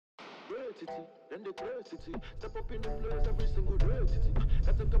city, then the great city. Step up in the place every single day, city.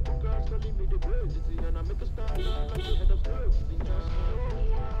 Got a couple girls calling me the great city, and I make a start like the head of state city. Just know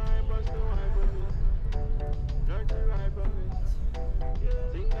why, but still high for me. Not too high for me.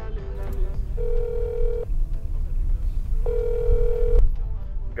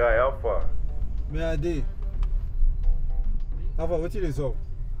 Guy, how far? Me I dey. How far? What is up?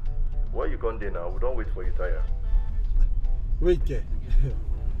 Why you gone there now? We don't wait for you, tire. Wait, ke.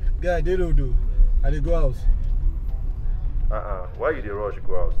 Guy, they don't do. I dey go house. Why you dey rush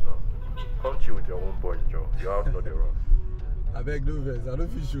go house now? Come chill with your own boys, Joe. Your house not dey run. I beg no vex. I don't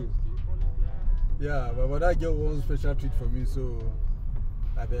feel sure. Yeah, but that girl wants special treat for me, so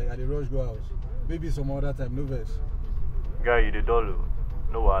I beg. I dey rush go house. Maybe some other time. No vex. Guy, you dey dull.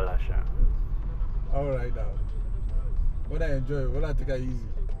 No wahala, sha. All right now. When I enjoy, when I take it easy.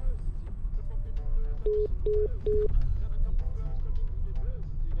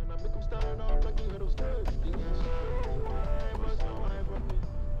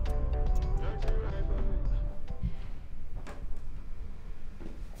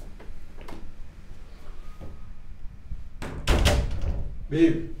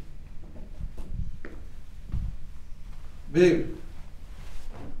 Babe. Babe.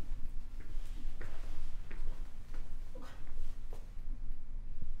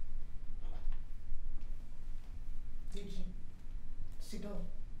 Sit down.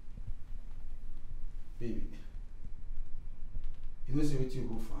 Baby. You know say what you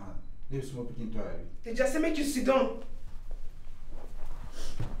go for hand. Leave small picking to her. They just say make you sit down.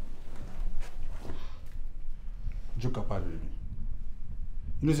 Joke apart, baby.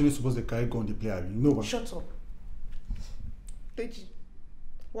 You know say we supposed to carry gun the player. You know what? Shut up. Deji,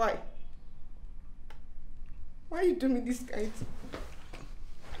 why? Why you doing me this kind of thing?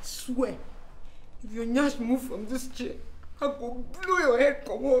 I swear, if your nyash move from this chair, I go blow your head,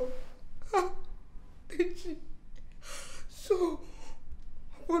 come on. Deji. So,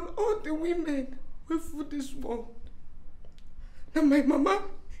 upon all the women who fool this world, now my mama,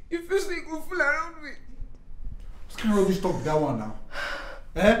 if you say you go fool around with. What kind of rubbish talk that one now?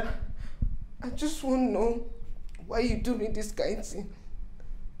 Eh? I just want to know why you do me this kind of thing.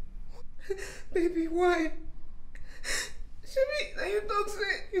 Baby, why? Shabi, now you talk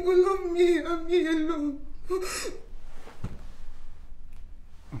say you go love me and me alone.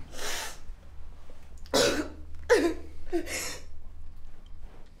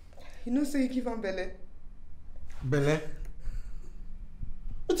 You know say you give am belle. Belle?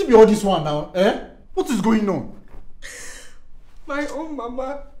 What be all this one now? Eh? What is going on? My own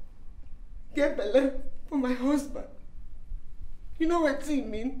mama get belle for my husband. You know what it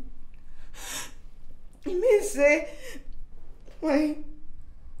mean? It means say my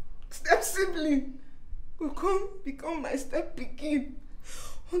step sibling will come become my step pikin.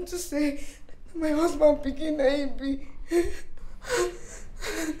 Want to say my husband pikin na him be.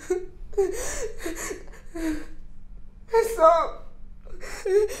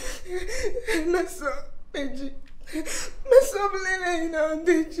 Mess up, Deji. Mess up, Lele, now,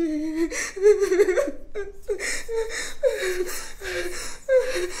 Deji.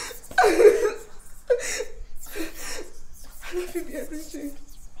 I don't feel the everything.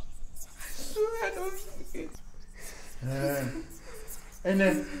 I swear I don't feel it. And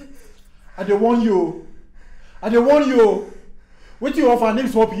then, I dey warn you. I dey warn you. What you offer name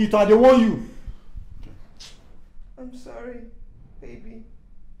small piggy, I dey warn you. I'm sorry, baby.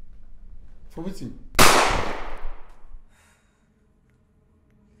 For what?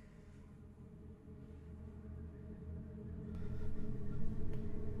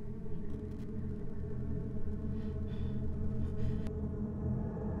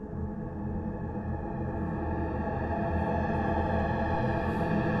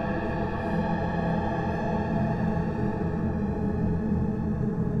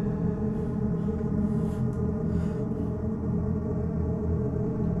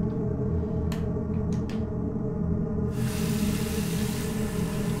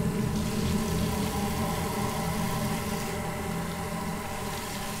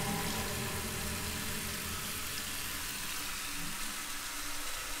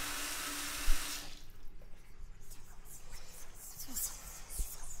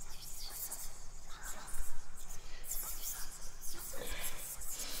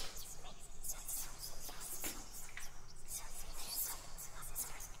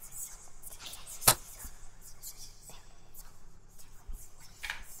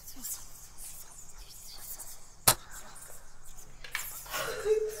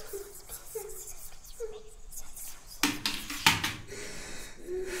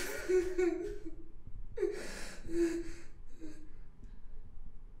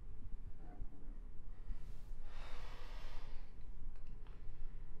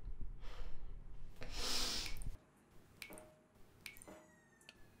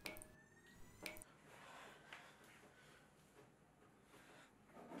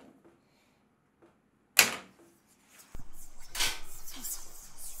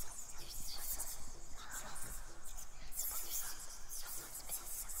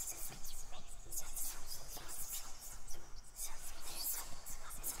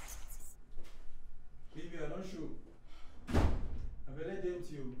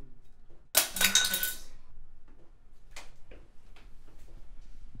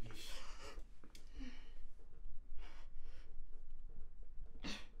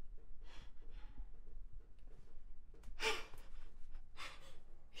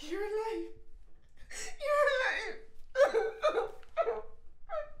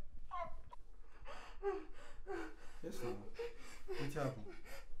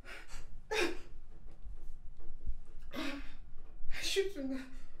 shoot her.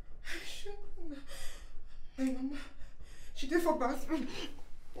 My mama, she did for bathroom.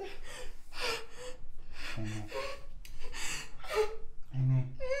 I know.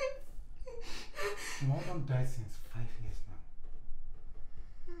 Your mom died since 5 years now.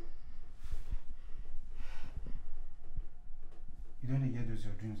 You don't get those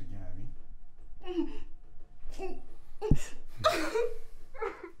your dreams again, Abby?